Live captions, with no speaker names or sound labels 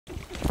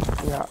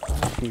Yeah,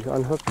 he's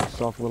unhooked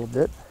himself a little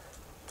bit.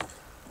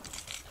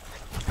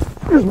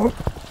 Here's one.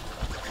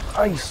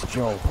 Ice,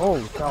 Joe.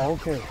 Holy cow,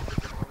 okay.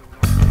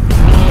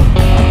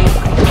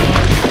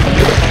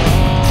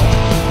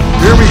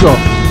 Here we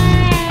go.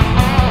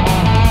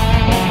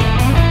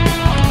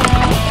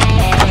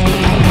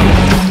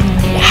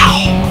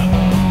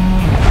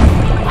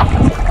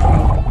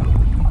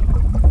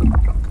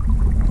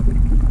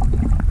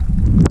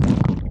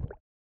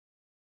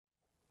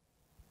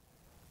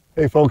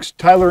 Hey folks,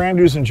 Tyler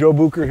Andrews and Joe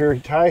Bucher here.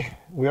 Ty,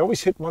 we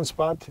always hit one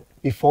spot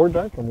before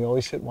dark and we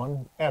always hit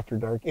one after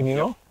dark. And you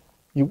know,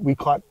 we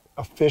caught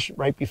a fish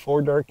right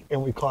before dark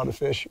and we caught a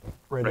fish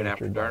right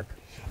after dark.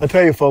 I'll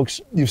tell you folks,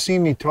 you've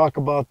seen me talk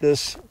about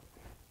this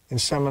in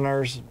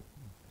seminars,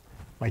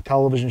 my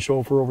television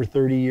show for over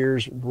 30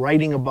 years,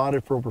 writing about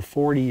it for over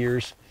 40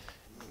 years.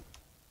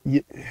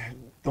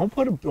 Don't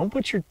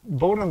put your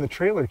boat on the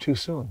trailer too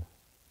soon.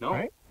 No.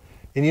 Right?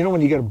 And you know,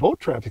 when you get a boat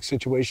traffic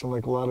situation,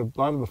 like a lot of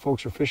the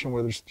folks are fishing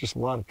where there's just a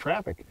lot of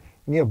traffic,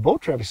 when you have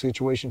boat traffic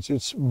situations,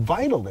 it's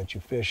vital that you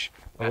fish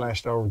the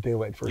last hour of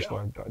daylight, first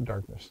hour of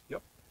darkness.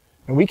 Yep.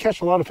 And we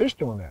catch a lot of fish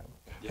doing that.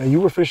 Now you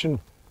were fishing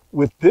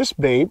with this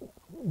bait,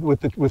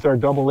 with our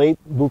 8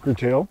 Bucher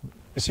tail.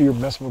 I see you're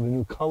messing with a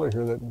new color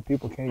here that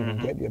people can't even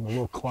get you in a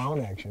little clown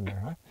action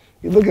there, huh?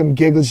 You look at him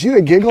giggle. See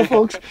that giggle,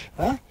 folks?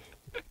 Huh?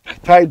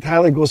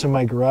 Tyler goes in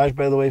my garage,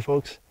 by the way,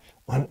 folks.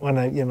 When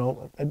I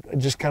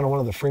just kind of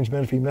one of the fringe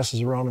men, if he messes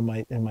around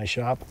in my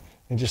shop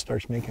and just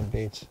starts making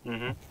baits.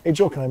 Hey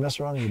Joe, can I mess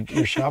around in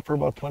your shop for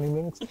about 20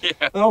 minutes?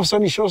 And all of a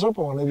sudden he shows up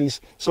on one of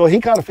these. So he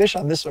caught a fish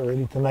on this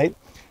already tonight.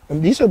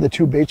 And these are the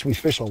two baits we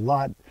fish a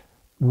lot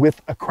with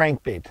a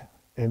crankbait.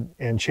 And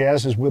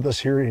Chaz is with us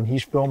here and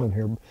he's filming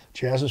here.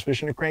 Chaz is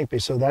fishing a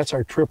crankbait, so that's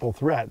our triple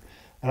threat.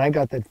 And I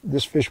got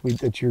this fish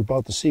that you're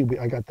about to see.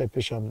 I got that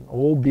fish on an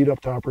old beat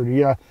up topper.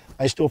 Yeah,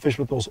 I still fish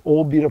with those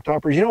old beat up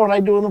toppers. You know what I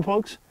do with them,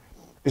 folks?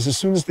 Is as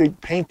soon as the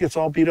paint gets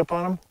all beat up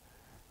on them,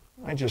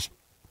 I just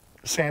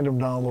sand them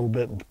down a little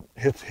bit and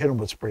hit them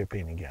with spray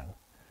paint again.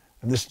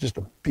 And this is just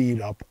a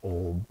beat up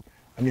old,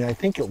 I mean, I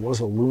think it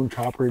was a loon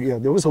topper. Yeah,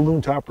 there was a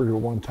loon topper at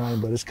one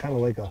time, but it's kind of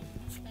like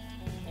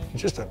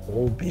it's just an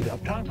old beat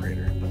up top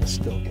grader, but it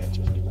still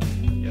catches.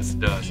 Yes,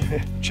 it does.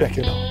 Check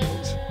it out,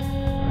 folks.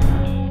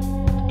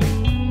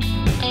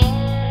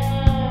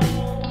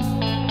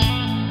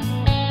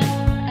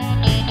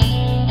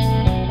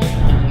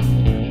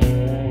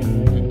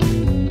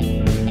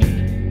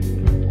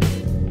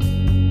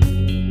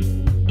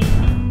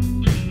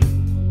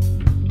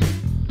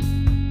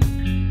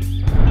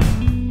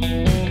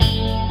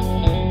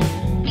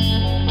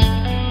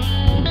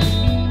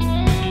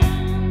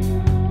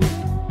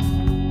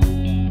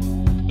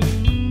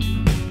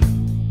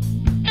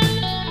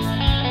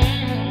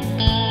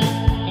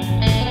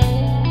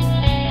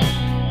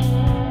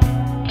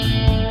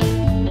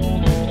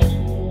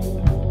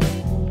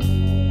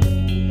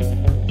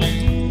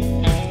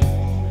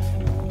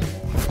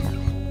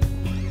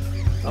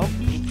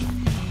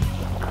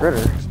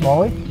 Critter.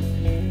 Smallie?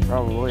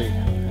 Probably.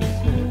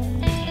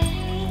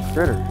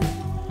 Critter.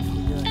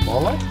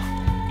 Walleye?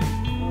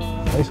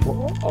 Nice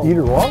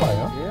eater walleye,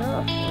 huh?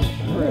 Yeah.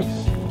 Nice.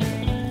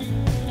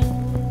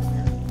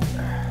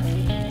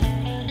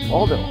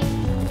 Waldo.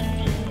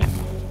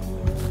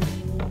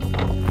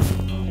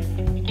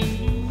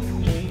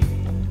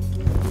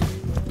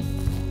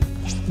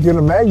 Get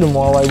a magnum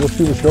walleye, we'll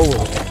shoot a show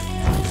with it.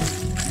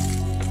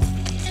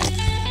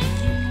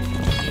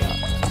 Yeah,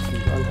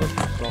 he's unhooked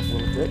himself a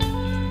little bit.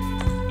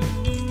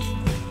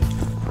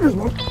 Here's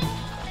one.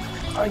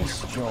 Ice,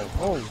 Joe.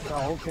 Holy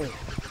cow, okay.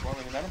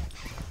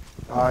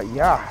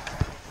 Yeah.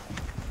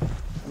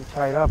 I'm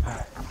tied up.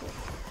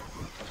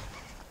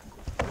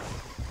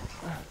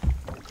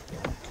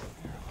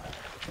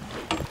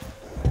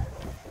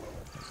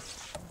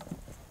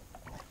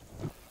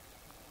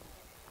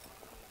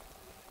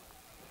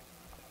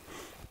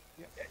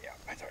 Yeah.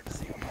 It's hard to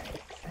see him.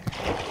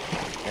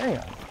 Hang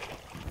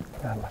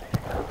on.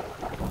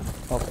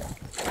 Okay.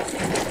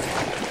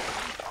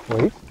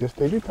 Wait, just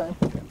take your time.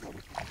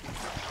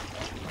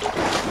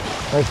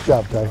 Nice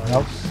job, Ty.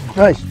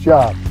 Nice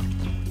job.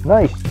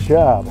 Nice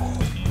job.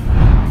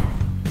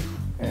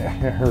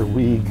 There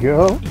we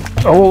go.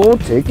 Oh,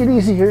 take it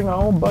easy here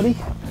now, buddy.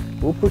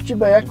 We'll put you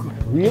back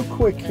real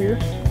quick here.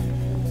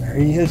 There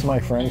he is, my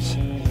friends.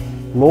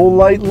 Low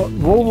light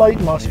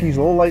muskies,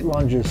 low light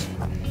lunges.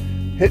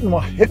 Hitting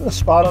the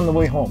spot on the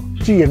way home.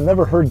 Gee, you've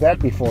never heard that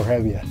before,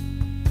 have you?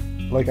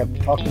 Like I've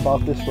talked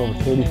about this for over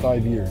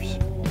 35 years.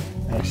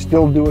 And I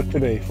still do it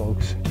today,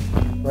 folks.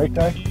 Right,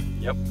 Ty?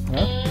 Yep.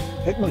 Huh?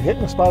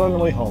 Hitting the spot on the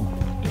way home.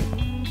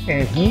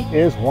 And he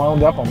is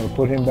wound up. I'm going to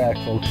put him back,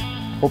 folks.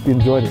 Hope you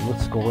enjoyed it.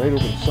 Let's go right over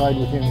the side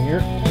with him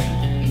here.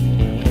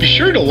 Be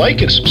sure to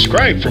like and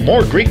subscribe for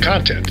more great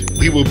content.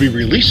 We will be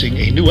releasing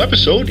a new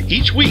episode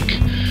each week.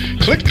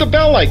 Click the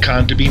bell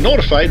icon to be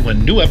notified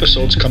when new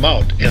episodes come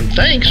out. And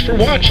thanks for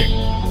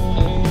watching.